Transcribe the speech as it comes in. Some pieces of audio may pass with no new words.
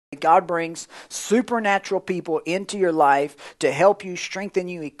God brings supernatural people into your life to help you, strengthen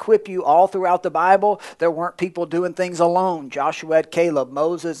you, equip you. All throughout the Bible, there weren't people doing things alone. Joshua and Caleb,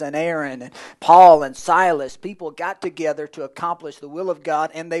 Moses and Aaron, and Paul and Silas. People got together to accomplish the will of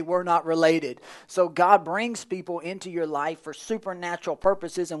God, and they were not related. So God brings people into your life for supernatural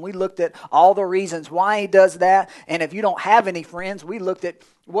purposes, and we looked at all the reasons why He does that. And if you don't have any friends, we looked at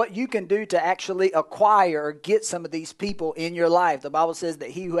what you can do to actually acquire or get some of these people in your life. The Bible says that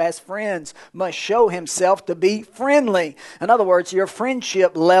he who has friends must show himself to be friendly. In other words, your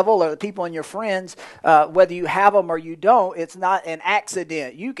friendship level or the people in your friends, whether you have them or you don't, it's not an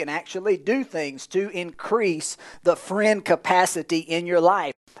accident. You can actually do things to increase the friend capacity in your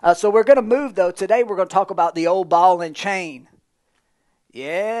life. So we're going to move, though. Today we're going to talk about the old ball and chain.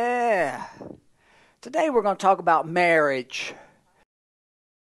 Yeah. Today we're going to talk about marriage.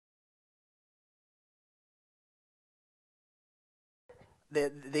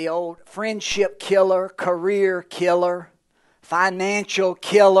 The old friendship killer, career killer, financial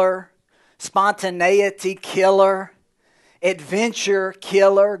killer, spontaneity killer, adventure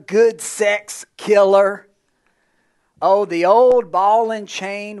killer, good sex killer. Oh, the old ball and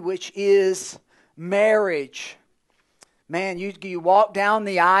chain, which is marriage. Man, you walk down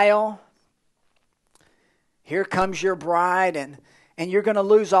the aisle. Here comes your bride, and you're going to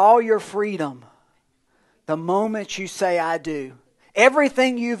lose all your freedom the moment you say, I do.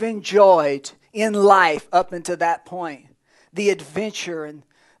 Everything you've enjoyed in life up until that point, the adventure and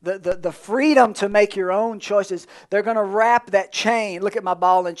the freedom to make your own choices, they're going to wrap that chain. Look at my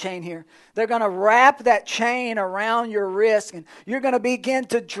ball and chain here. They're going to wrap that chain around your wrist, and you're going to begin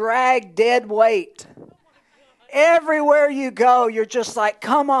to drag dead weight. Everywhere you go, you're just like,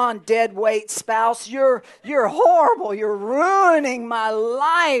 come on, dead weight spouse. You're horrible. You're ruining my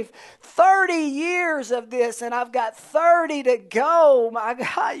life. 30 years of this, and I've got 30 to go. My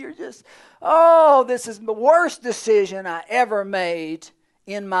God, this is the worst decision I ever made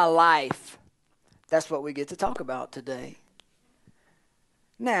in my life. That's what we get to talk about today.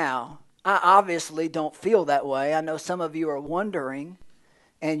 Now, I obviously don't feel that way. I know some of you are wondering,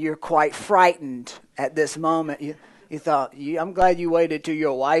 and you're quite frightened at this moment. You thought, I'm glad you waited till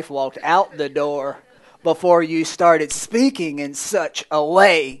your wife walked out the door before you started speaking in such a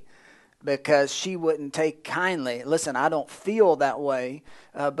way, because she wouldn't take kindly. Listen, I don't feel that way,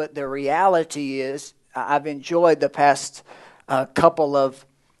 but the reality is I've enjoyed the past couple of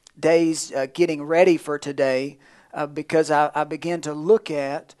days getting ready for today because I began to look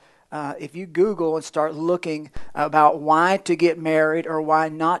at, if you Google and start looking about why to get married or why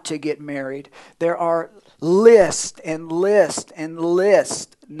not to get married, there are lists and lists and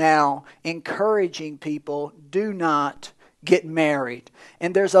lists now encouraging people, do not get married.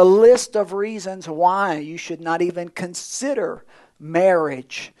 And there's a list of reasons why you should not even consider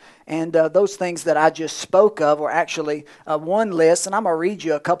marriage. And those things that I just spoke of were actually one list, and I'm going to read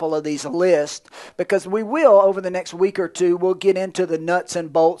you a couple of these lists, because we will, over the next week or two, we'll get into the nuts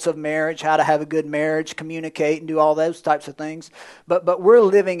and bolts of marriage, how to have a good marriage, communicate, and do all those types of things. But we're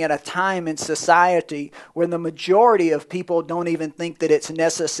living at a time in society where the majority of people don't even think that it's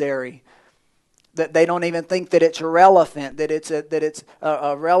necessary. That they don't even think that it's relevant, that it's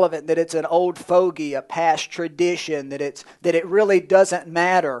relevant, that it's an old fogey, a past tradition, that it really doesn't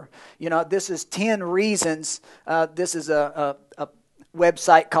matter. You know, this is 10 reasons. This is a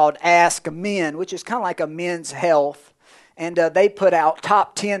website called Ask Men, which is kind of like a Men's Health, and they put out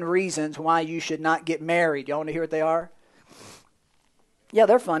top 10 reasons why you should not get married. Y'all want to hear what they are? Yeah,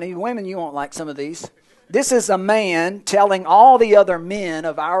 they're funny. Women, you won't like some of these. This is a man telling all the other men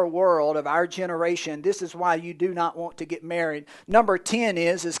of our world, of our generation, this is why you do not want to get married. Number 10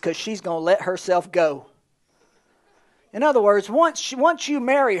 is because she's going to let herself go. In other words, once you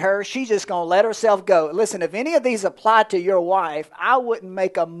marry her, she's just going to let herself go. Listen, if any of these apply to your wife, I wouldn't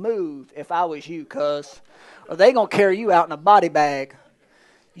make a move if I was you, cuz, or they going to carry you out in a body bag.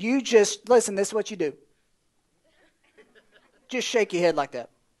 You just, listen, this is what you do. Just shake your head like that.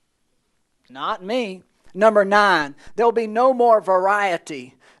 Not me. Number 9, there'll be no more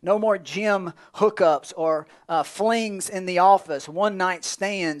variety, no more gym hookups or flings in the office, one-night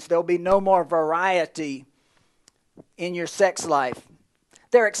stands. There'll be no more variety in your sex life.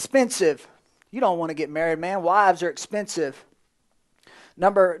 They're expensive. You don't want to get married, man. Wives are expensive.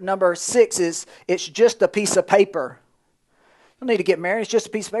 Number 6 is it's just a piece of paper. You don't need to get married. It's just a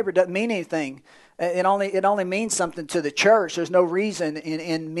piece of paper. It doesn't mean anything. It only means something to the church. There's no reason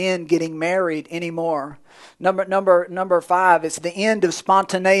in men getting married anymore. Number 5, it's the end of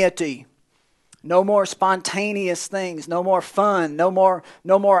spontaneity. No more spontaneous things, no more fun, no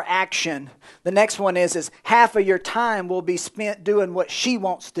more action. The next one is half of your time will be spent doing what she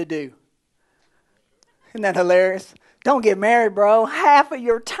wants to do. Isn't that hilarious? Don't get married, bro. Half of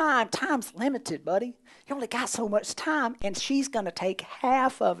your time's limited, buddy. You only got so much time, and she's going to take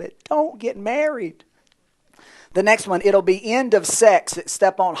half of it. Don't get married. The next one, it'll be end of sex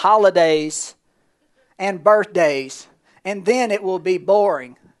except on holidays and birthdays, and then it will be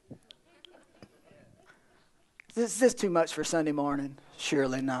boring. Is this too much for Sunday morning?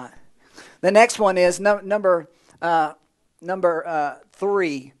 Surely not. The next one is number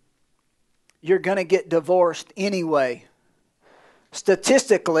 3. You're going to get divorced anyway.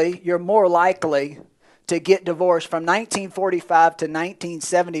 Statistically, you're more likely to get divorced. From 1945 to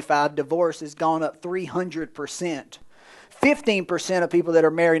 1975, divorce has gone up 300%. 15% of people that are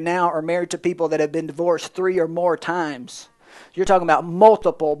married now are married to people that have been divorced 3 or more times. You're talking about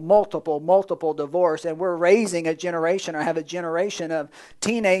multiple divorce, and we're raising a generation, or have a generation of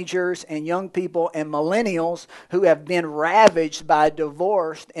teenagers and young people and millennials who have been ravaged by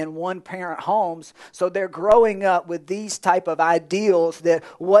divorced and one-parent homes. So they're growing up with these type of ideals that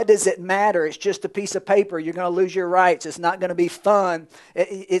what does it matter? It's just a piece of paper. You're going to lose your rights. It's not going to be fun.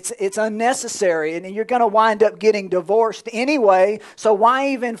 It's unnecessary, and you're going to wind up getting divorced anyway. So why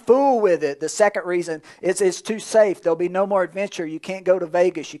even fool with it? The second reason is it's too safe. There'll be no more adventure. You can't go to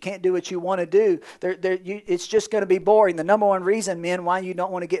Vegas. You can't do what you want to do. It's just going to be boring. The number one reason, men, why you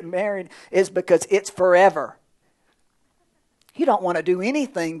don't want to get married is because it's forever. You don't want to do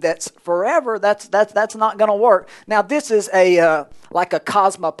anything that's forever. That's not going to work. Now, this is like a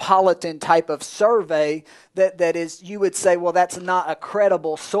cosmopolitan type of survey that is, you would say, well, that's not a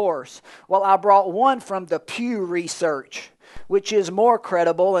credible source. Well, I brought one from the Pew Research, which is more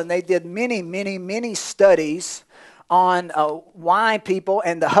credible, and they did many studies on why people,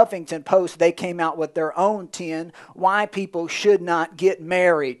 and the Huffington Post, they came out with their own 10, why people should not get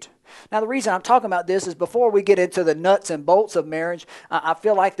married. Now, the reason I'm talking about this is before we get into the nuts and bolts of marriage, I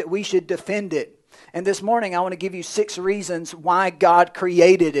feel like that we should defend it. And this morning, I want to give you 6 reasons why God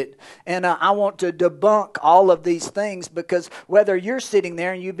created it. And I want to debunk all of these things, because whether you're sitting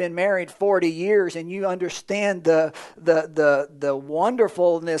there and you've been married 40 years and you understand the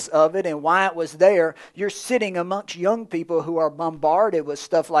wonderfulness of it and why it was there, you're sitting amongst young people who are bombarded with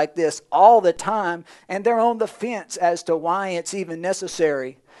stuff like this all the time, and they're on the fence as to why it's even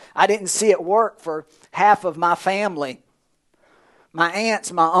necessary. I didn't see it work for half of my family. My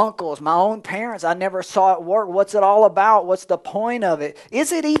aunts, my uncles, my own parents, I never saw it work. What's it all about? What's the point of it?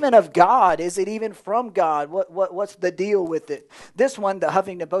 Is it even of God? Is it even from God? What's the deal with it? This one, the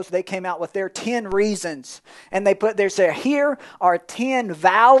Huffington Post, they came out with their 10 reasons. And they say, here are 10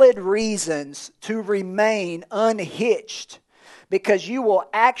 valid reasons to remain unhitched, because you will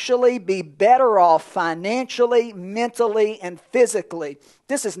actually be better off financially, mentally, and physically.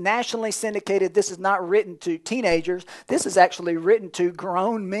 This is nationally syndicated. This is not written to teenagers. This is actually written to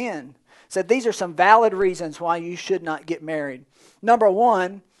grown men. So these are some valid reasons why you should not get married. Number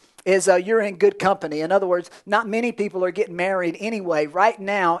 1 is you're in good company. In other words, not many people are getting married anyway. Right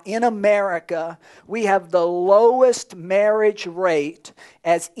now in America, we have the lowest marriage rate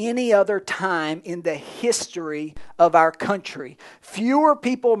as any other time in the history of our country. Fewer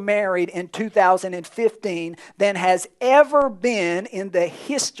people married in 2015 than has ever been in the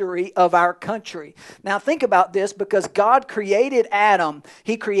history of our country. Now think about this, because God created Adam.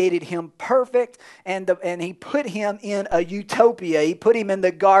 He created him perfect, and he put him in a utopia. He put him in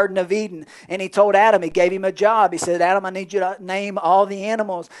the Garden of Eden, and he told Adam, he gave him a job. He said, Adam, I need you to name all the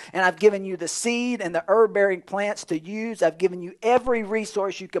animals, and I've given you the seed and the herb-bearing plants to use. I've given you every resource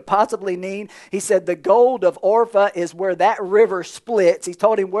you could possibly need. He said the gold of Orpha is where that river splits. He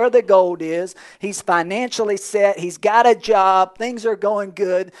told him where the gold is. He's financially set. He's got a job. Things are going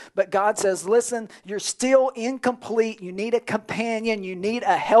good. But God says, listen, you're still incomplete. You need a companion. You need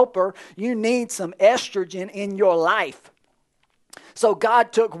a helper. You need some estrogen in your life. So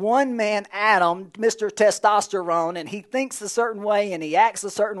God took one man, Adam, Mr. Testosterone, and he thinks a certain way and he acts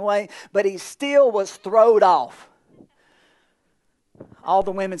a certain way, but he still was thrown off. All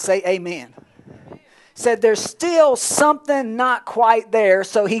the women say amen. Said there's still something not quite there.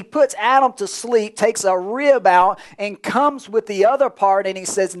 So he puts Adam to sleep, takes a rib out, and comes with the other part. And he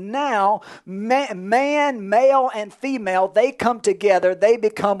says, now, man, male, and female, they come together. They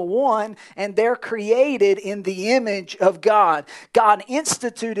become one, and they're created in the image of God. God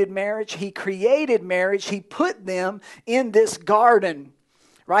instituted marriage. He created marriage. He put them in this garden.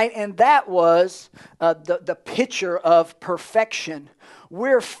 Right? And that was the picture of perfection.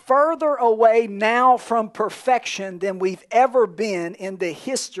 we're further away now from perfection than we've ever been in the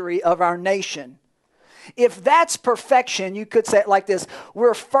history of our nation. If that's perfection, you could say it like this: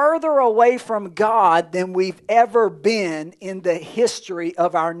 we're further away from God than we've ever been in the history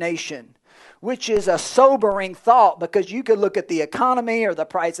of our nation. Which is a sobering thought, because you could look at the economy or the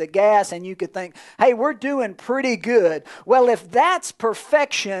price of gas and you could think, hey, we're doing pretty good. Well, if that's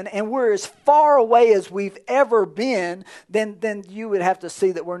perfection and we're as far away as we've ever been, then you would have to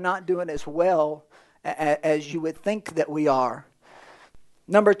see that we're not doing as well as you would think that we are.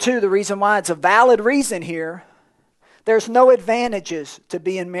 Number two, the reason why it's a valid reason here, there's no advantages to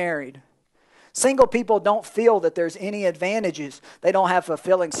being married. Single people don't feel that there's any advantages. They don't have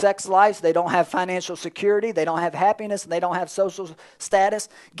fulfilling sex lives. They don't have financial security. They don't have happiness. They don't have social status.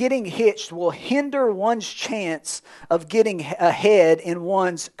 Getting hitched will hinder one's chance of getting ahead in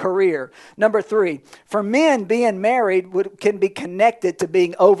one's career. Number three, for men, being married can be connected to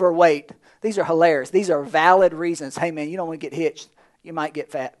being overweight. These are hilarious. These are valid reasons. Hey, man, you don't want to get hitched. You might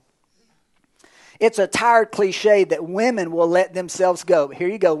get fat. It's a tired cliche that women will let themselves go. Here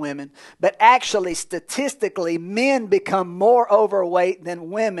you go, women. But actually, statistically, men become more overweight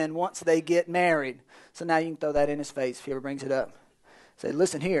than women once they get married. So now you can throw that in his face if he ever brings it up. Say,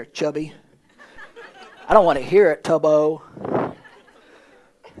 listen here, chubby. I don't want to hear it, tubbo.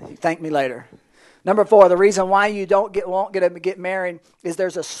 You thank me later. Number four, the reason why you won't get married is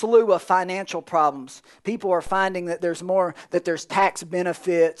there's a slew of financial problems. People are finding that there's tax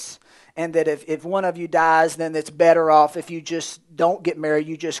benefits, and that if one of you dies, then it's better off if you just don't get married,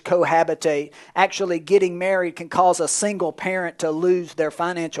 you just cohabitate. Actually, getting married can cause a single parent to lose their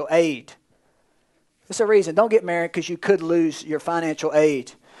financial aid. That's a reason. Don't get married because you could lose your financial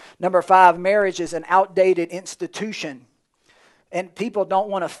aid. Number five, marriage is an outdated institution, and people don't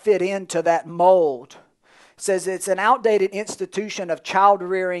want to fit into that mold. It says it's an outdated institution of child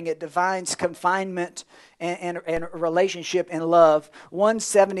rearing. It defines confinement and relationship and love. One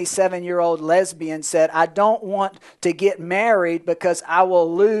 77-year-old lesbian said, I don't want to get married because I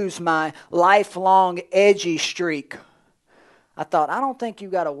will lose my lifelong edgy streak. I thought, I don't think you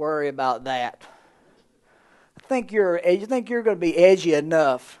got to worry about that. You think you're going to be edgy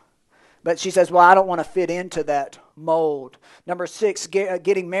enough. But she says, well, I don't want to fit into that mold. Number six,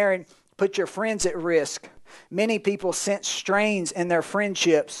 getting married, put your friends at risk. Many people sense strains in their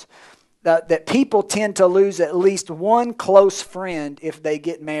friendships. That people tend to lose at least one close friend if they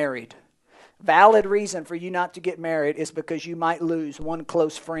get married. Valid reason for you not to get married is because you might lose one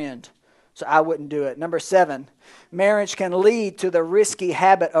close friend. So I wouldn't do it. Number seven, marriage can lead to the risky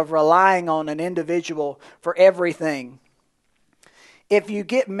habit of relying on an individual for everything. If you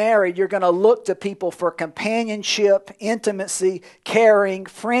get married, you're going to look to people for companionship, intimacy, caring,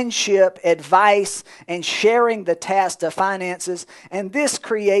 friendship, advice, and sharing the task of finances. And this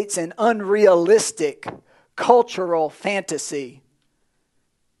creates an unrealistic cultural fantasy.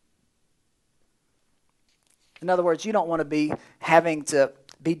 In other words, you don't want to be having to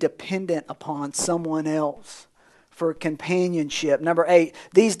be dependent upon someone else for companionship. Number eight,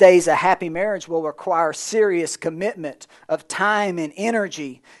 these days a happy marriage will require serious commitment of time and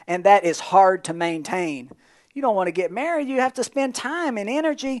energy, and that is hard to maintain. You don't want to get married, you have to spend time and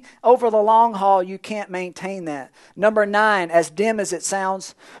energy. Over the long haul, you can't maintain that. Number nine, as dim as it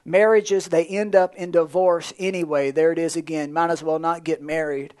sounds, marriages, they end up in divorce anyway. There it is again. Might as well not get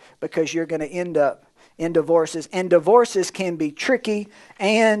married because you're going to end up in divorces. And divorces can be tricky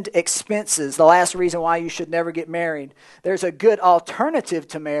and expensive. The last reason why you should never get married. There's a good alternative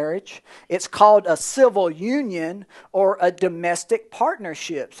to marriage. It's called a civil union or a domestic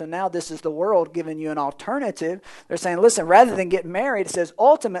partnership. So now this is the world giving you an alternative. They're saying, listen, rather than get married, it says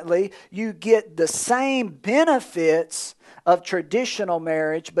ultimately you get the same benefits of traditional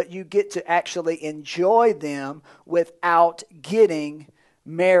marriage, but you get to actually enjoy them without getting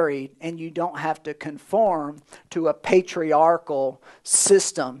married, and you don't have to conform to a patriarchal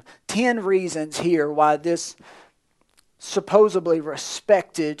system. 10 reasons here why this supposedly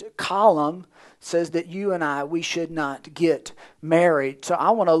respected column says that you and we should not get married. So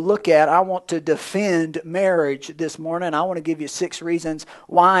I want to defend marriage this morning. I want to give you 6 reasons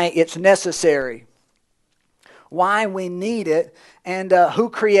why it's necessary, why we need it, and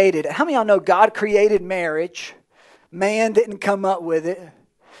who created it. How many of y'all know God created marriage? Man didn't come up with it.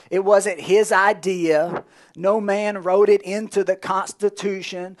 It wasn't his idea. No man wrote it into the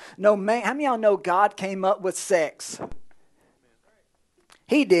Constitution. No man. How many of y'all know God came up with sex?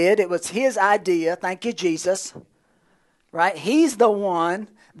 He did. It was his idea. Thank you, Jesus. Right? He's the one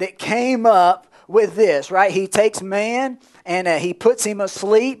that came up with this, right? He takes man and he puts him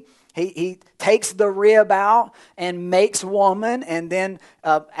asleep. He takes the rib out and makes woman, and then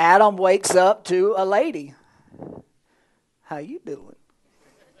Adam wakes up to a lady. How you doing?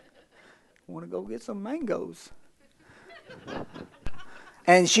 Want to go get some mangoes?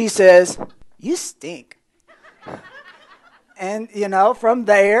 And she says, you stink. And, from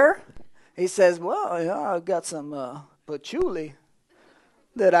there, he says, well, I've got some patchouli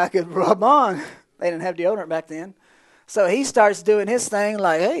that I could rub on. They didn't have deodorant back then. So he starts doing his thing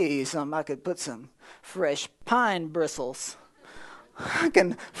like, hey, I could put some fresh pine bristles. I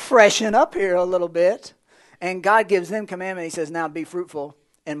can freshen up here a little bit. And God gives them commandment. He says, now be fruitful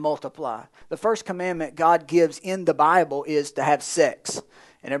and multiply. The first commandment God gives in the Bible is to have sex.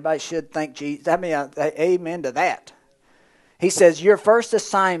 And everybody should thank Jesus. Amen to that. He says, your first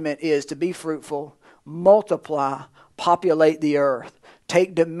assignment is to be fruitful, multiply, populate the earth,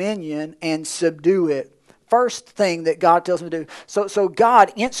 take dominion, and subdue it. First thing that God tells him to do. So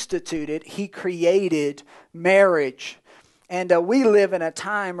God instituted, he created marriage. And we live in a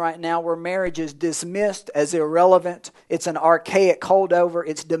time right now where marriage is dismissed as irrelevant. It's an archaic holdover.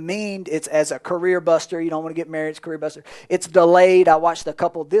 It's demeaned. It's as a career buster. You don't want to get married. It's a career buster. It's delayed. I watched a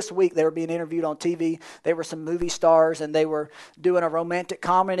couple this week. They were being interviewed on TV. They were some movie stars, and they were doing a romantic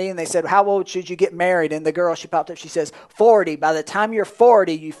comedy. And they said, how old should you get married? And the girl, she popped up. She says, 40. By the time you're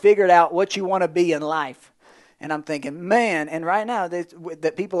 40, you figured out what you want to be in life. And I'm thinking, man, and right now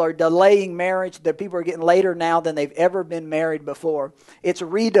that people are delaying marriage, that people are getting later now than they've ever been married before. It's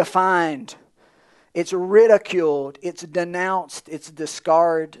redefined. It's ridiculed. It's denounced. It's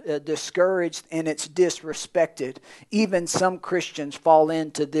discouraged, and it's disrespected. Even some Christians fall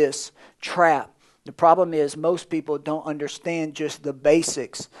into this trap. The problem is most people don't understand just the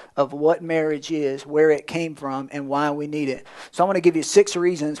basics of what marriage is, where it came from, and why we need it. So I want to give you 6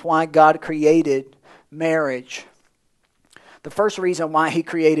 reasons why God created marriage. The first reason why he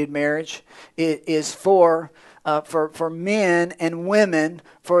created marriage is for men and women,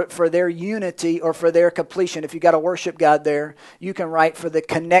 for their unity or for their completion. If you got a worship guide there, you can write for the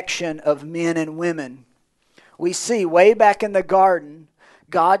connection of men and women. We see way back in the garden,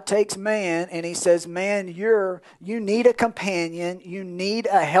 God takes man and he says, man, you need a companion, you need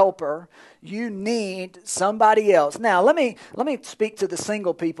a helper, you need somebody else. Now, let me speak to the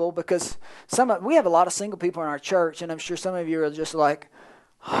single people, because we have a lot of single people in our church, and I'm sure some of you are just like,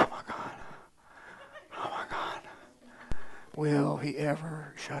 oh my God, will he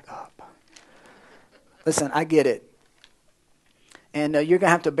ever shut up? Listen, I get it. And you're going to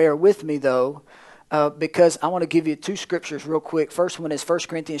have to bear with me, though, because I want to give you 2 scriptures real quick. First one is 1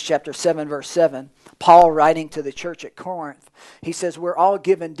 Corinthians chapter 7, verse 7. Paul writing to the church at Corinth. He says, we're all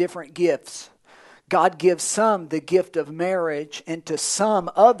given different gifts. God gives some the gift of marriage, and to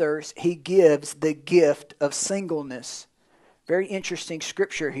some others, he gives the gift of singleness. Very interesting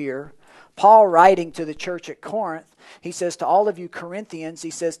scripture here. Paul writing to the church at Corinth, he says to all of you Corinthians,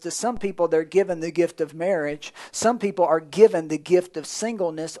 he says to some people they're given the gift of marriage. Some people are given the gift of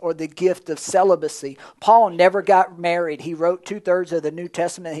singleness or the gift of celibacy. Paul never got married. He wrote 2/3 of the New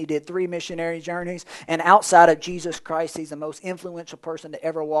Testament. He did 3 missionary journeys. And outside of Jesus Christ, he's the most influential person to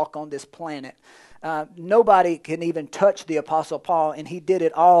ever walk on this planet. Nobody can even touch the Apostle Paul, and he did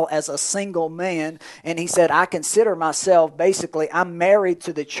it all as a single man. And he said, I consider myself, basically, I'm married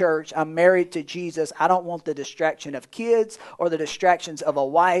to the church. I'm married to Jesus. I don't want the distraction of kids or the distractions of a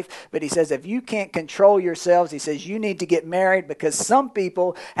wife. But he says, if you can't control yourselves, he says, you need to get married, because some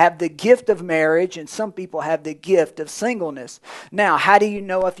people have the gift of marriage and some people have the gift of singleness. Now, how do you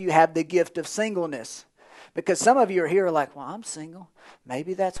know if you have the gift of singleness? Because some of you are here like, well, I'm single.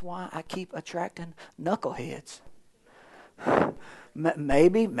 Maybe that's why I keep attracting knuckleheads.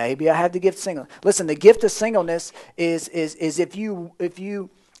 Maybe I have the gift of singleness. Listen, the gift of singleness is if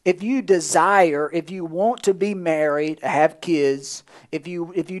you desire, if you want to be married, have kids, if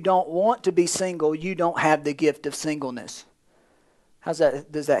you don't want to be single, you don't have the gift of singleness. How's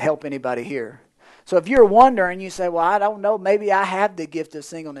that? Does that help anybody here? So if you're wondering, you say, well, I don't know, maybe I have the gift of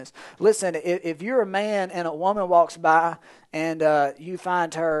singleness. Listen, if you're a man and a woman walks by and you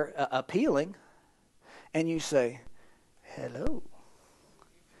find her appealing, and you say, hello,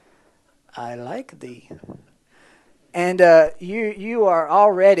 I like thee. And you are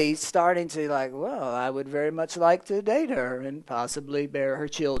already starting to like, well, I would very much like to date her and possibly bear her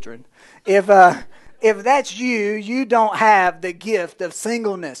children. If if that's you, you don't have the gift of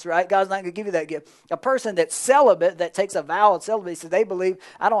singleness, right? God's not going to give you that gift. A person that's celibate, that takes a vow of celibacy, they believe,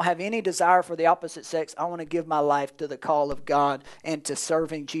 I don't have any desire for the opposite sex. I want to give my life to the call of God and to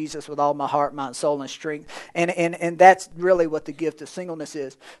serving Jesus with all my heart, mind, soul, and strength. And that's really what the gift of singleness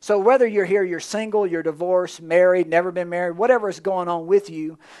is. So whether you're here, you're single, you're divorced, married, never been married, whatever is going on with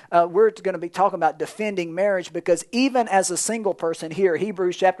you, we're going to be talking about defending marriage, because even as a single person here,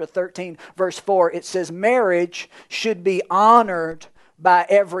 Hebrews chapter 13, verse 4, it says marriage should be honored by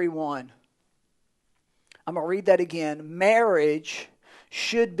everyone. I'm going to read that again. Marriage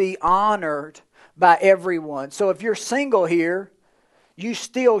should be honored by everyone. So if you're single here, you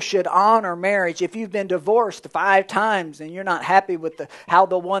still should honor marriage. If you've been divorced 5 times and you're not happy with how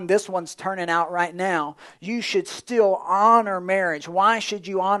this one's turning out right now, you should still honor marriage. Why should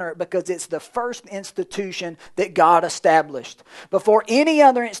you honor it? Because it's the first institution that God established. Before any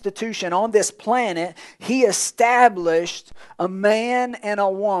other institution on this planet, He established a man and a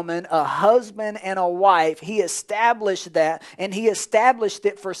woman, a husband and a wife. He established that, and He established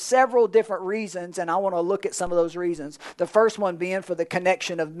it for several different reasons, and I want to look at some of those reasons. The first one being for the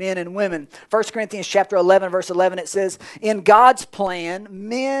connection of men and women. 1 Corinthians chapter 11, verse 11, it says, in God's plan,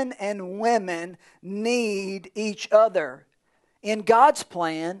 men and women need each other. In God's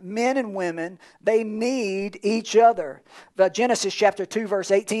plan, men and women, they need each other. Genesis chapter 2, verse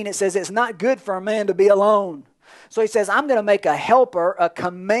 18, it says, it's not good for a man to be alone. So He says, I'm going to make a helper, a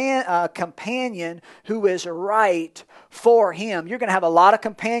companion who is right for him. You're going to have a lot of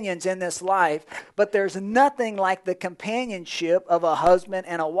companions in this life, but there's nothing like the companionship of a husband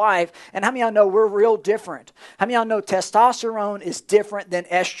and a wife. And how many of y'all know we're real different? How many of y'all know testosterone is different than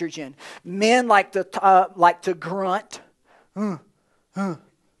estrogen? Men like to grunt, kind of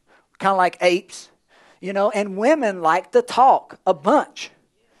like apes, and women like to talk a bunch,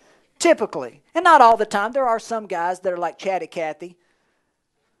 typically. And not all the time. There are some guys that are like Chatty Cathy,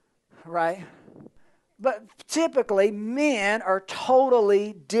 right? But typically, men are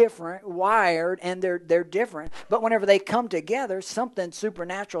totally different, wired, and they're different. But whenever they come together, something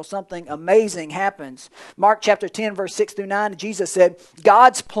supernatural, something amazing happens. Mark chapter 10, verse 6 through 9, Jesus said,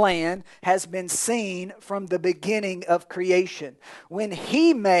 God's plan has been seen from the beginning of creation, when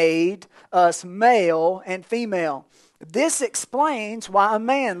He made us male and female. This explains why a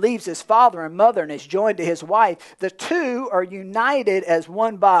man leaves his father and mother and is joined to his wife. The two are united as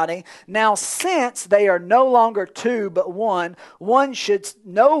one body. Now, since they are no longer two but one,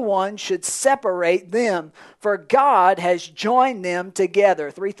 no one should separate them, for God has joined them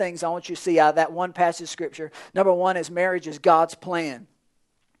together. 3 things I want you to see out of that one passage of Scripture. Number 1 is marriage is God's plan.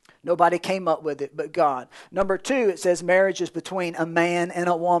 Nobody came up with it but God. Number 2, it says marriage is between a man and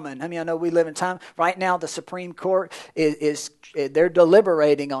a woman. I mean, I know we live in time. Right now, the Supreme Court they're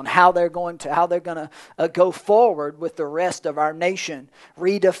deliberating on how they're going to go forward with the rest of our nation,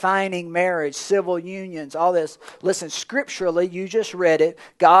 redefining marriage, civil unions, all this. Listen, scripturally, you just read it.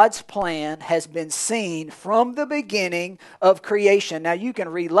 God's plan has been seen from the beginning of creation. Now, you can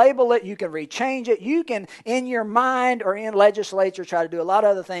relabel it, you can rechange it, you can, in your mind or in legislature, try to do a lot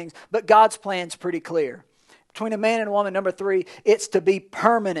of other things. But God's plan's pretty clear. Between a man and a woman, number 3, it's to be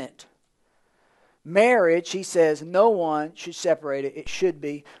permanent. Marriage, He says, no one should separate it. It should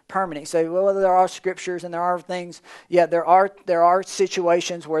be permanent. You say, well, there are scriptures and there are things. Yeah, there are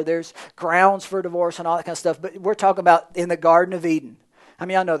situations where there's grounds for divorce and all that kind of stuff. But we're talking about in the Garden of Eden. I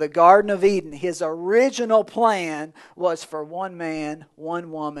mean, I know the Garden of Eden, His original plan was for one man,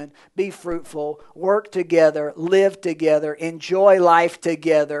 one woman, be fruitful, work together, live together, enjoy life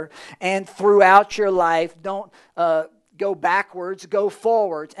together, and throughout your life, don't go backwards, go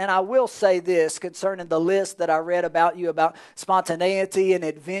forwards. And I will say this concerning the list that I read about you about spontaneity and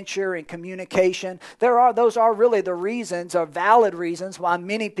adventure and communication. Those are really the reasons, or valid reasons, why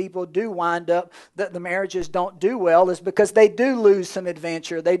many people do wind up that the marriages don't do well, is because they do lose some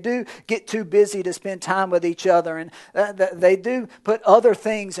adventure. They do get too busy to spend time with each other, and they do put other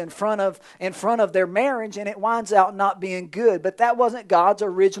things in front of their marriage, and it winds out not being good. But that wasn't God's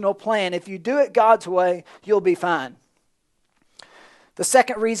original plan. If you do it God's way, you'll be fine. The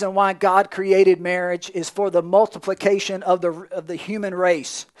second reason why God created marriage is for the multiplication of the human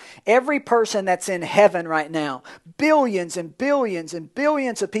race. Every person that's in heaven right now, billions and billions and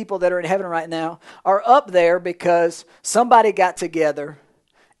billions of people that are in heaven right now, are up there because somebody got together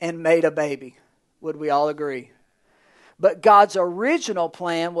and made a baby. Would we all agree? But God's original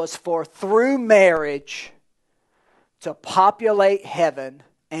plan was for, through marriage, to populate heaven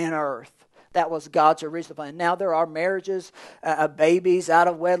and earth. That was God's original plan. Now there are marriages, babies out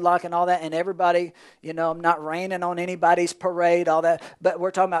of wedlock and all that, and everybody, I'm not raining on anybody's parade, all that, but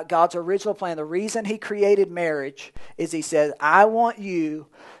we're talking about God's original plan. The reason he created marriage is he said, I want you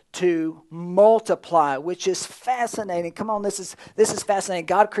to multiply, which is fascinating. Come on, this is fascinating.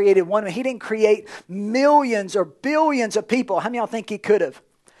 God created one. He didn't create millions or billions of people. How many of y'all think he could have?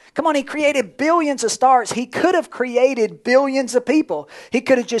 Come on, he created billions of stars. He could have created billions of people. He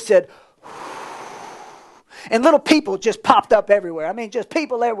could have just said, and little people just popped up everywhere. I mean, just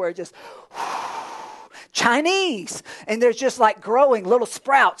people everywhere, just Chinese. And there's just like growing little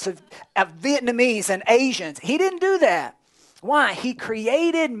sprouts of Vietnamese and Asians. He didn't do that. Why? He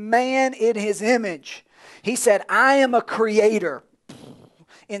created man in his image. He said, I am a creator.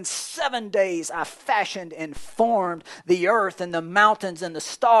 In 7 days, I fashioned and formed the earth and the mountains and the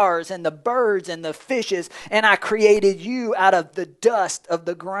stars and the birds and the fishes. And I created you out of the dust of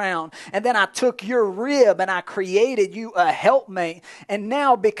the ground. And then I took your rib and I created you a helpmate. And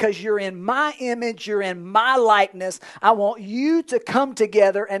now because you're in my image, you're in my likeness, I want you to come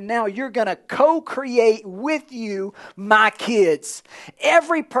together. And now you're going to co-create with you my kids.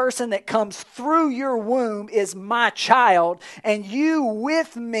 Every person that comes through your womb is my child. And you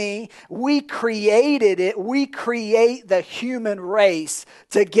with me, we created it. We create the human race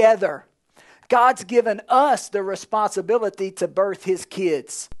together. God's given us the responsibility to birth his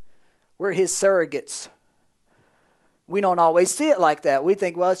kids. We're his surrogates. We don't always see it like that. We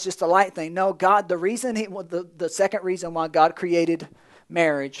think, well, it's just a light thing. No, God, the second reason why God created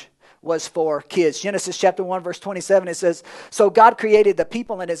marriage was for kids. Genesis chapter 1, verse 27, it says, so God created the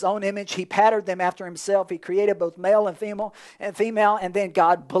people in his own image. He patterned them after himself. He created both male and female, and then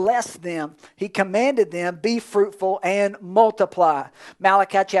God blessed them. He commanded them, be fruitful and multiply.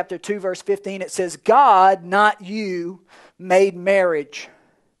 Malachi chapter 2, verse 15, it says, God, not you, made marriage.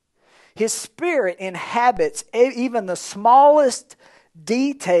 His spirit inhabits even the smallest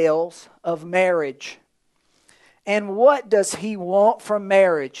details of marriage. And what does he want from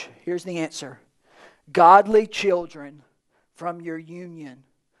marriage? Here's the answer. Godly children from your union.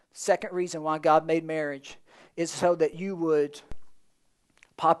 Second reason why God made marriage is so that you would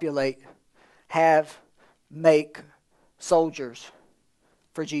populate, make soldiers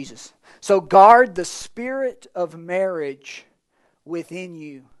for Jesus. So guard the spirit of marriage within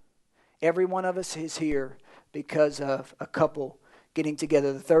you. Every one of us is here because of a couple getting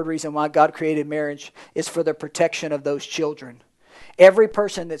together. The third reason why God created marriage is for the protection of those children. Every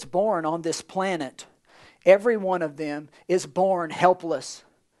person that's born on this planet, every one of them is born helpless.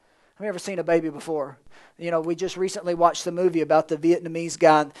 Have you ever seen a baby before? We just recently watched the movie about the Vietnamese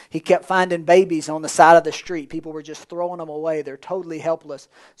guy. He kept finding babies on the side of the street. People were just throwing them away. They're totally helpless.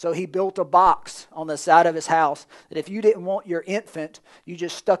 So he built a box on the side of his house that if you didn't want your infant, you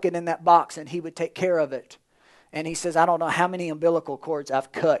just stuck it in that box and he would take care of it. And he says, I don't know how many umbilical cords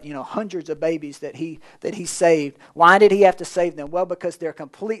I've cut, hundreds of babies that he saved. Why did he have to save them? Well, because they're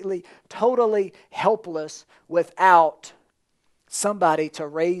completely, totally helpless without somebody to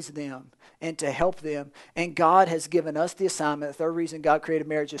raise them and to help them. And God has given us the assignment. The third reason God created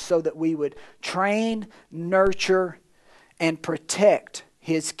marriage is so that we would train, nurture, and protect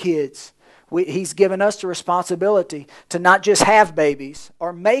his kids. He's given us the responsibility to not just have babies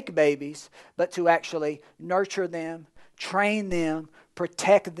or make babies, but to actually nurture them, train them,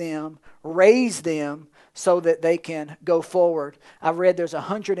 protect them, raise them so that they can go forward. I read there's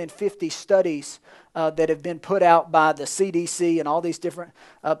 150 studies that have been put out by the CDC and all these different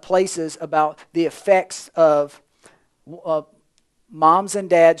places about the effects of moms and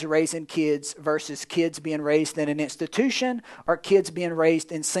dads raising kids versus kids being raised in an institution or kids being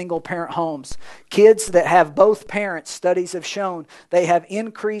raised in single-parent homes. Kids that have both parents, studies have shown, they have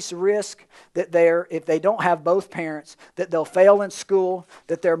increased risk that if they don't have both parents, that they'll fail in school,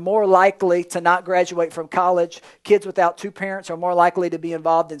 that they're more likely to not graduate from college. Kids without two parents are more likely to be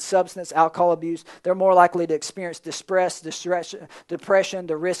involved in substance, alcohol abuse. They're more likely to experience depression,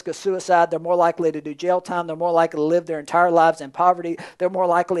 the risk of suicide. They're more likely to do jail time. They're more likely to live their entire lives in poverty. They're more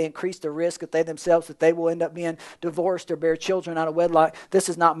likely to increase the risk that they will end up being divorced or bear children out of wedlock. This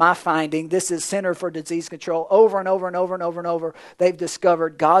is not my finding. This is Center for Disease Control. Over and over and over and over and over, they've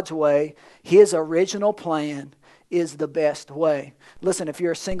discovered God's way, his original plan, is the best way. Listen, if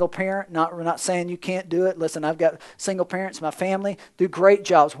you're a single parent, we're not saying you can't do it. Listen, I've got single parents. My family do great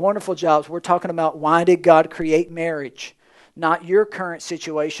jobs, wonderful jobs. We're talking about why did God create marriage? Not your current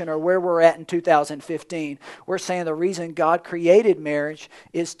situation or where we're at in 2015. We're saying the reason God created marriage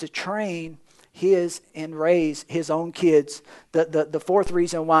is to train his and raise his own kids. The fourth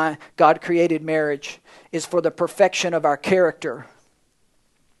reason why God created marriage is for the perfection of our character.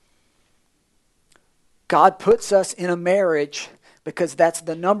 God puts us in a marriage because that's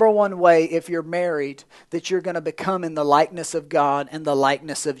the number one way, if you're married, that you're going to become in the likeness of God and the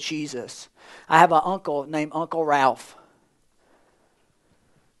likeness of Jesus. I have an uncle named Uncle Ralph.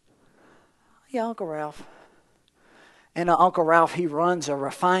 Yeah, Uncle Ralph. And Uncle Ralph, he runs a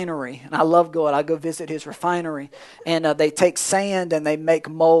refinery. And I love going. I go visit his refinery. And they take sand and they make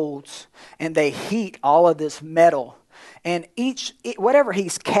molds. And they heat all of this metal. And whatever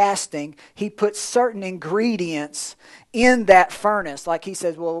he's casting, he puts certain ingredients in that furnace. Like he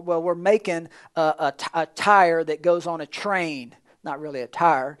says, well, we're making a tire that goes on a train. Not really a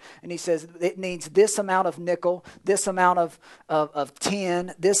tire. And he says it needs this amount of nickel, this amount of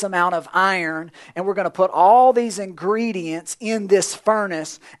tin, this amount of iron, and we're going to put all these ingredients in this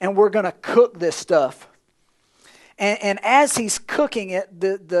furnace, and we're going to cook this stuff. And as he's cooking it,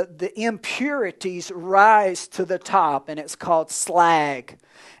 the impurities rise to the top, and it's called slag.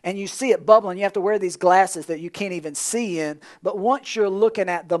 And you see it bubbling. You have to wear these glasses that you can't even see in. But once you're looking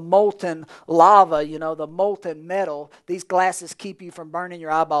at the molten lava, the molten metal, these glasses keep you from burning your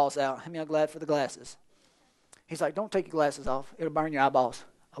eyeballs out. I mean, I'm glad for the glasses. He's like, don't take your glasses off. It'll burn your eyeballs.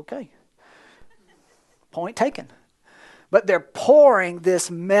 Okay. Point taken. But they're pouring this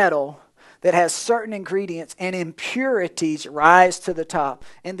metal that has certain ingredients, and impurities rise to the top.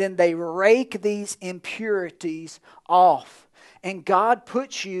 And then they rake these impurities off. And God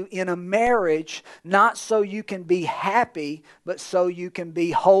puts you in a marriage not so you can be happy, but so you can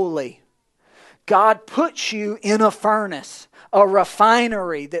be holy. God puts you in a furnace, a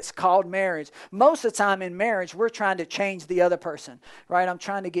refinery that's called marriage. Most of the time in marriage, we're trying to change the other person, right? I'm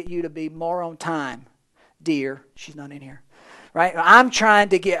trying to get you to be more on time. Dear, she's not in here. Right? I'm trying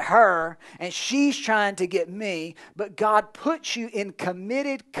to get her, and she's trying to get me, but God puts you in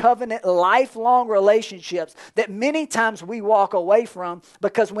committed, covenant, lifelong relationships that many times we walk away from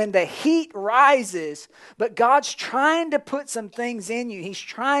because when the heat rises, but God's trying to put some things in you. He's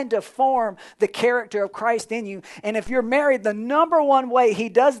trying to form the character of Christ in you. And if you're married, the number one way He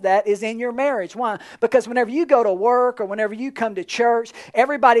does that is in your marriage. Why? Because whenever you go to work or whenever you come to church,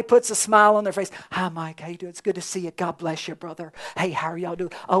 everybody puts a smile on their face. Hi, Mike. How you doing? It's good to see you. God bless you, brother. Hey, how are y'all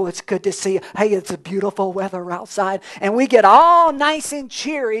doing? Oh, it's good to see you. Hey, it's a beautiful weather outside. And we get all nice and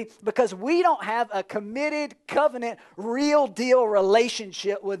cheery because we don't have a committed, covenant, real deal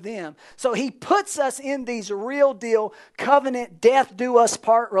relationship with them. So He puts us in these real deal, covenant, death do us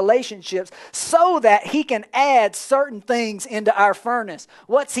part relationships so that He can add certain things into our furnace.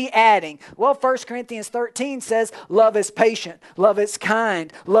 What's He adding? Well, 1 Corinthians 13 says, love is patient, love is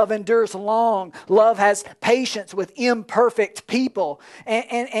kind, love endures long, love has patience with imperfect people.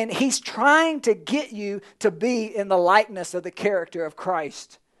 And He's trying to get you to be in the likeness of the character of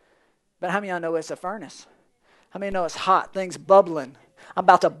Christ. But how many of y'all know it's a furnace? How many know it's hot? Things bubbling. I'm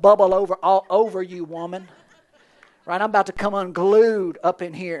about to bubble over all over you, woman. Right? I'm about to come unglued up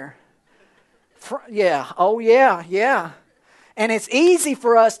in here. Yeah. Oh, yeah. And it's easy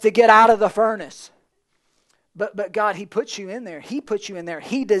for us to get out of the furnace. But God, He puts you in there. He puts you in there.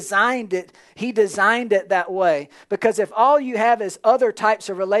 He designed it. He designed it that way. Because if all you have is other types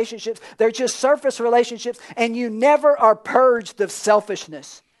of relationships, they're just surface relationships, and you never are purged of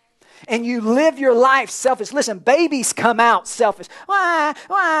selfishness. And you live your life selfish. Listen, babies come out selfish. Why,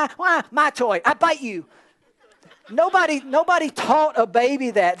 my toy, I bite you. Nobody taught a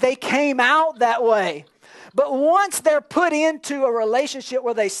baby that. They came out that way. But once they're put into a relationship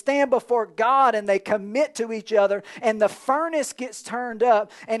where they stand before God and they commit to each other and the furnace gets turned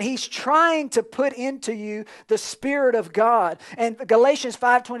up and He's trying to put into you the Spirit of God. And Galatians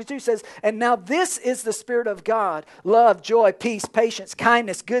 5:22 says, and now this is the Spirit of God, love, joy, peace, patience,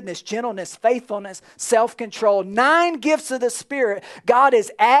 kindness, goodness, gentleness, faithfulness, self-control. 9 gifts of the Spirit God is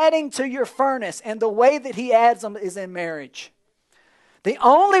adding to your furnace, and the way that He adds them is in marriage. The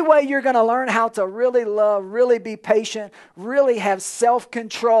only way you're going to learn how to really love, really be patient, really have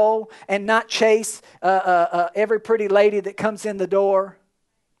self-control and not chase every pretty lady that comes in the door,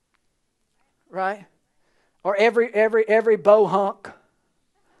 right? Or every bow hunk.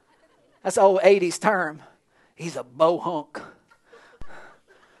 That's an old 80s term. He's a bow hunk.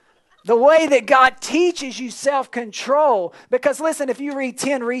 The way that God teaches you self-control. Because listen, if you read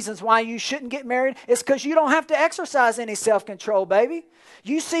 10 reasons why you shouldn't get married, it's because you don't have to exercise any self-control, baby.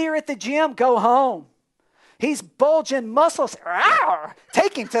 You see her at the gym, go home. He's bulging muscles.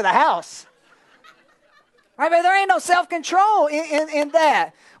 Take him to the house. Right, but there ain't no self-control in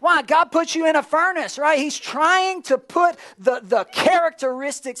that. Why? God puts you in a furnace, right? He's trying to put the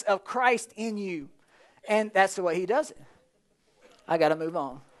characteristics of Christ in you. And that's the way He does it. I got to move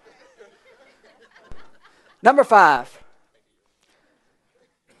on. Number 5.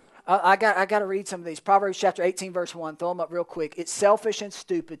 I got to read some of these. Proverbs chapter 18, verse 1. Throw them up real quick. It's selfish and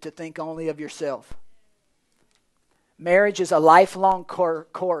stupid to think only of yourself. Marriage is a lifelong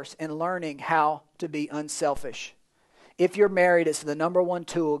course in learning how to be unselfish. If you're married, it's the number one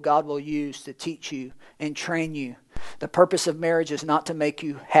tool God will use to teach you and train you. The purpose of marriage is not to make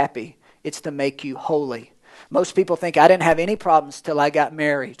you happy. It's to make you holy. Most people think, I didn't have any problems till I got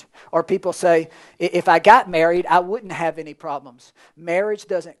married. Or people say, if I got married, I wouldn't have any problems. Marriage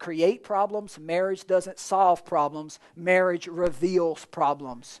doesn't create problems. Marriage doesn't solve problems. Marriage reveals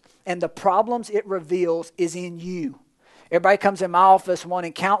problems. And the problems it reveals is in you. Everybody comes in my office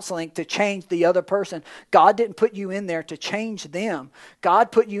wanting counseling to change the other person. God didn't put you in there to change them.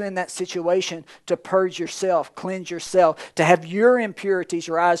 God put you in that situation to purge yourself, cleanse yourself, to have your impurities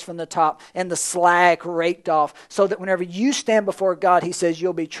rise from the top and the slag raked off, so that whenever you stand before God, He says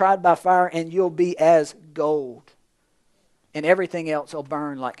you'll be tried by fire and you'll be as gold. And everything else will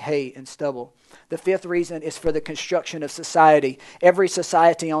burn like hay and stubble. The fifth reason is for the construction of society. Every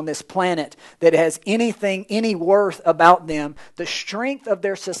society on this planet that has anything, any worth about them, the strength of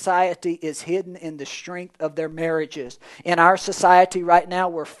their society is hidden in the strength of their marriages. In our society right now,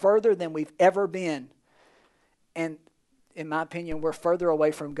 we're further than we've ever been. And in my opinion, we're further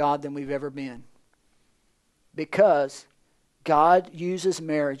away from God than we've ever been. Because God uses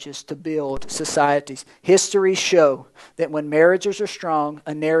marriages to build societies. Histories show that when marriages are strong,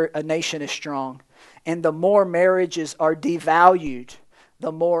 a nation is strong. And the more marriages are devalued,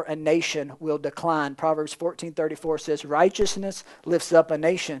 the more a nation will decline. Proverbs 14:34 says, righteousness lifts up a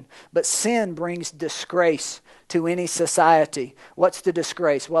nation, but sin brings disgrace to any society. What's the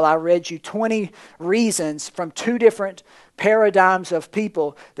disgrace? Well, I read you 20 reasons from 2 different paradigms of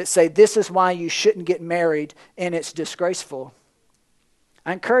people that say this is why you shouldn't get married, and it's disgraceful.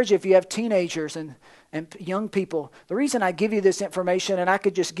 I encourage you, if you have teenagers and young people, the reason I give you this information, and I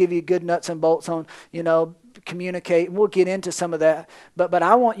could just give you good nuts and bolts on, communicate, and we'll get into some of that. But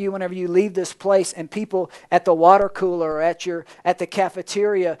I want you, whenever you leave this place and people at the water cooler or at the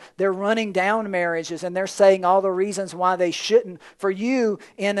cafeteria, they're running down marriages and they're saying all the reasons why they shouldn't. For you,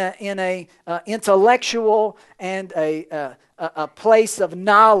 in a intellectual and a place of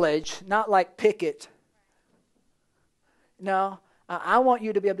knowledge, not like Pickett. No, I want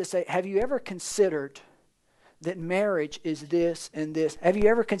you to be able to say, have you ever considered that marriage is this and this? Have you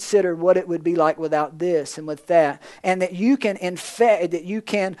ever considered what it would be like without this and with that? And that you can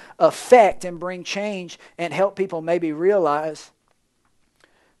affect and bring change and help people maybe realize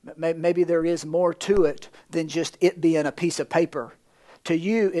maybe there is more to it than just it being a piece of paper. To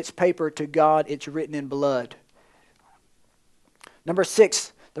you, it's paper. To God, it's written in blood. Number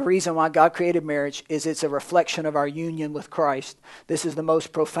 6, the reason why God created marriage is it's a reflection of our union with Christ. This is the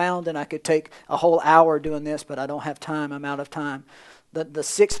most profound, and I could take a whole hour doing this, but I don't have time. I'm out of time. The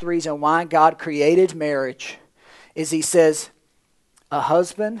 6th reason why God created marriage is He says a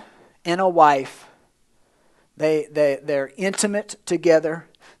husband and a wife, they're intimate together.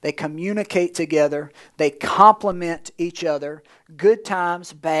 They communicate together. They complement each other. Good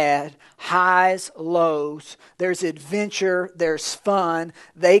times, bad, highs, lows. There's adventure. There's fun.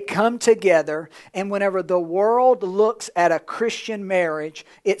 They come together. And whenever the world looks at a Christian marriage,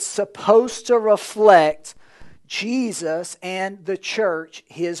 it's supposed to reflect Jesus and the church,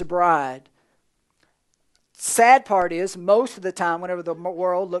 His bride. Sad part is, most of the time, whenever the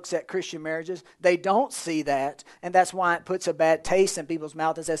world looks at Christian marriages, they don't see that. And that's why it puts a bad taste in people's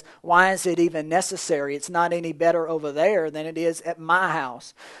mouth and says, why is it even necessary? It's not any better over there than it is at my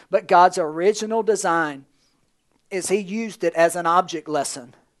house. But God's original design is He used it as an object lesson.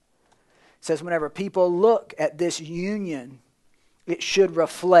 It says whenever people look at this union, it should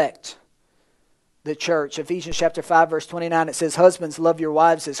reflect the church. Ephesians chapter 5 verse 29, it says, husbands, love your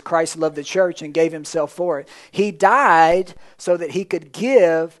wives as Christ loved the church and gave Himself for it. He died so that He could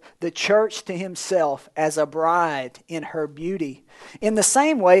give the church to Himself as a bride in her beauty. In the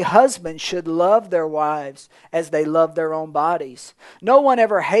same way, husbands should love their wives as they love their own bodies. No one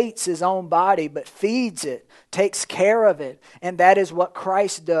ever hates his own body, but feeds it, takes care of it. And that is what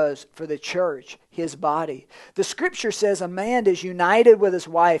Christ does for the church, His body. The Scripture says a man is united with his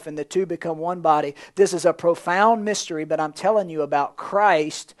wife and the two become one body. This is a profound mystery, but I'm telling you about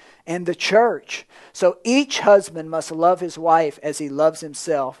Christ and the church. So each husband must love his wife as he loves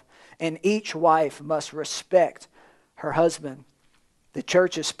himself, and each wife must respect her husband. The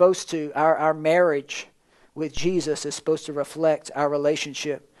church is supposed to, our marriage with Jesus is supposed to reflect our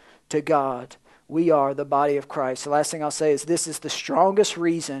relationship to God. We are the body of Christ. The last thing I'll say is this is the strongest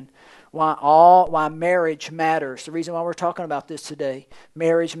reason why marriage matters. The reason why we're talking about this today.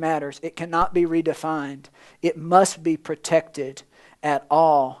 Marriage matters. It cannot be redefined. It must be protected. at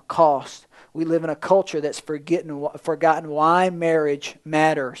all costs. We live in a culture that's forgotten why marriage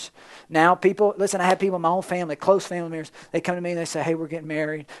matters. Now people, listen, I have people in my own family, close family members, they come to me and they say, hey, we're getting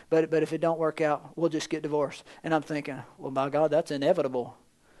married, but if it don't work out, we'll just get divorced. And I'm thinking, well, my God, that's inevitable.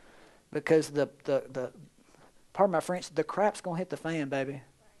 Because pardon my French, the crap's going to hit the fan, baby.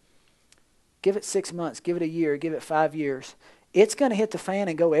 Give it 6 months, give it a year, give it 5 years. It's going to hit the fan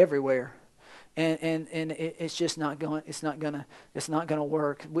and go everywhere. And it's just not going. It's not gonna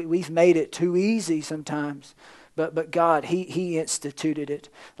work. We've made it too easy sometimes, but God, He instituted it.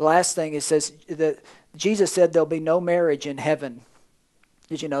 The last thing it says that Jesus said there'll be no marriage in heaven.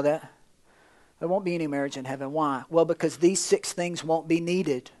 Did you know that? There won't be any marriage in heaven. Why? Well, because these 6 things won't be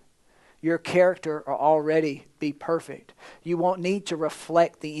needed. Your character will already be perfect. You won't need to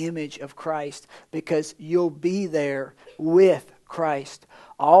reflect the image of Christ because you'll be there with Christ.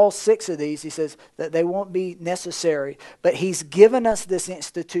 All 6 of these, he says, that they won't be necessary. But he's given us this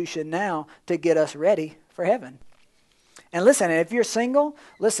institution now to get us ready for heaven. And listen, if you're single,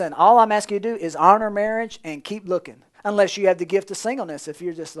 listen, all I'm asking you to do is honor marriage and keep looking. Unless you have the gift of singleness. If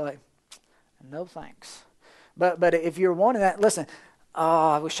you're just like, no thanks. But if you're wanting that, listen,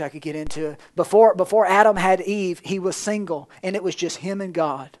 I wish I could get into it. Before Adam had Eve, he was single. And it was just him and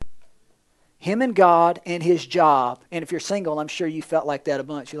God. Him and God and his job. And if you're single, I'm sure you felt like that a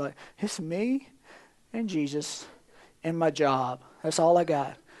bunch. You're like, it's me and Jesus and my job. That's all I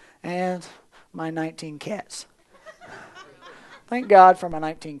got. And my 19 cats. Thank God for my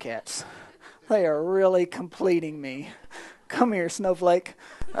 19 cats. They are really completing me. Come here, snowflake.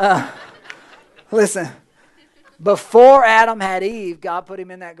 Listen, before Adam had Eve, God put him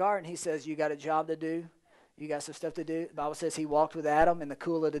in that garden. He says, you got a job to do. You got some stuff to do. The Bible says he walked with Adam in the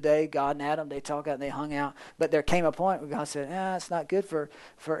cool of the day. God and Adam, they talked out and they hung out. But there came a point where God said, it's not good for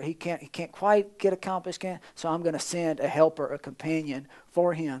he can't quite get accomplished. So I'm going to send a helper, a companion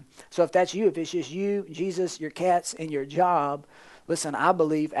for him. So if that's you, if it's just you, Jesus, your cats, and your job, listen, I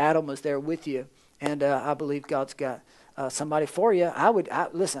believe Adam was there with you. And I believe God's got somebody for you.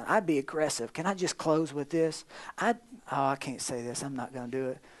 Listen, I'd be aggressive. Can I just close with this? I can't say this. I'm not going to do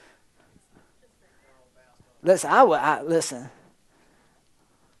it. Listen,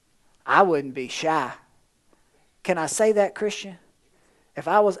 I wouldn't be shy. Can I say that, Christian? If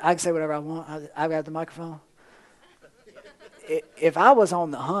I can say whatever I want. I've got the microphone. If I was on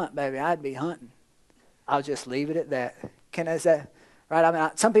the hunt, baby, I'd be hunting. I'll just leave it at that. Is that right? I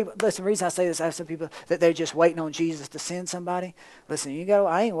mean, some people, listen, the reason I say this, I have some people that they're just waiting on Jesus to send somebody. Listen,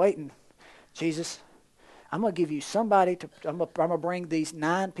 I ain't waiting. Jesus, I'm going to give you somebody I'm going to bring these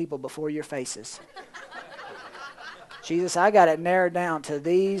 9 people before your faces. Jesus, I got it narrowed down to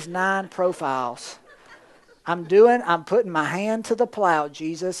these 9 profiles. I'm putting my hand to the plow,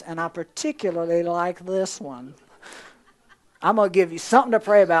 Jesus, and I particularly like this one. I'm going to give you something to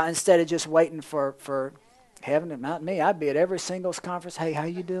pray about instead of just waiting for heaven. Not me. I'd be at every singles conference. Hey, how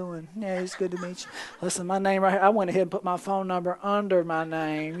you doing? Yeah, it's good to meet you. Listen, my name right here. I went ahead and put my phone number under my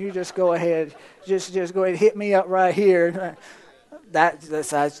name. You just go ahead. Just go ahead and hit me up right here. That's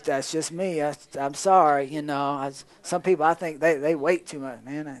just me. I'm sorry, some people, I think they wait too much,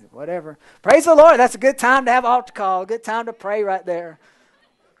 man. Whatever. Praise the Lord. That's a good time to have altar call. Good time to pray right there.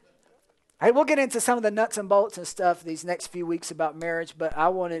 Hey, we'll get into some of the nuts and bolts and stuff these next few weeks about marriage, but I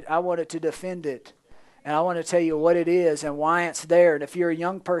wanted to defend it. And I want to tell you what it is and why it's there. And if you're a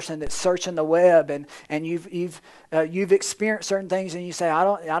young person that's searching the web and you've experienced certain things and you say, I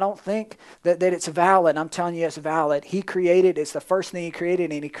don't think that it's valid. I'm telling you it's valid. He created, it's the first thing he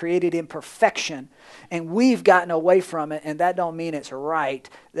created, and he created in perfection. And we've gotten away from it, and that don't mean it's right.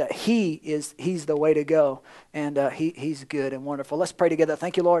 That he's the way to go. And he's good and wonderful. Let's pray together.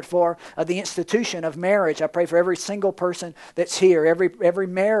 Thank you, Lord, for the institution of marriage. I pray for every single person that's here, every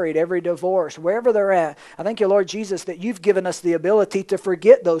married, every divorced, wherever they're at. I thank you, Lord Jesus, that you've given us the ability to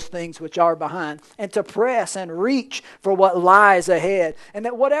forget those things which are behind and to press and reach for what lies ahead. And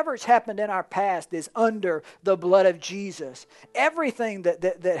that whatever's happened in our past is under the blood of Jesus. Everything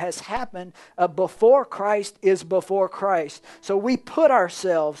that has happened before Christ is before Christ. So we put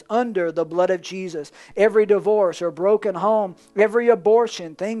ourselves under the blood of Jesus. Every divorce or broken home, every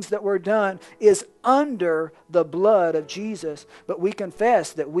abortion, things that were done is under the blood of Jesus. But we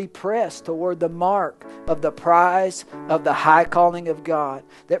confess that we press toward the mark of the prize of the high calling of God.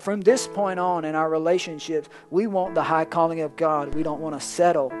 That from this point on in our relationships, we want the high calling of God. We don't want to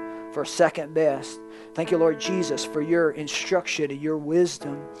settle for second best. Thank you, Lord Jesus, for your instruction and your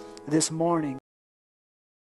wisdom this morning.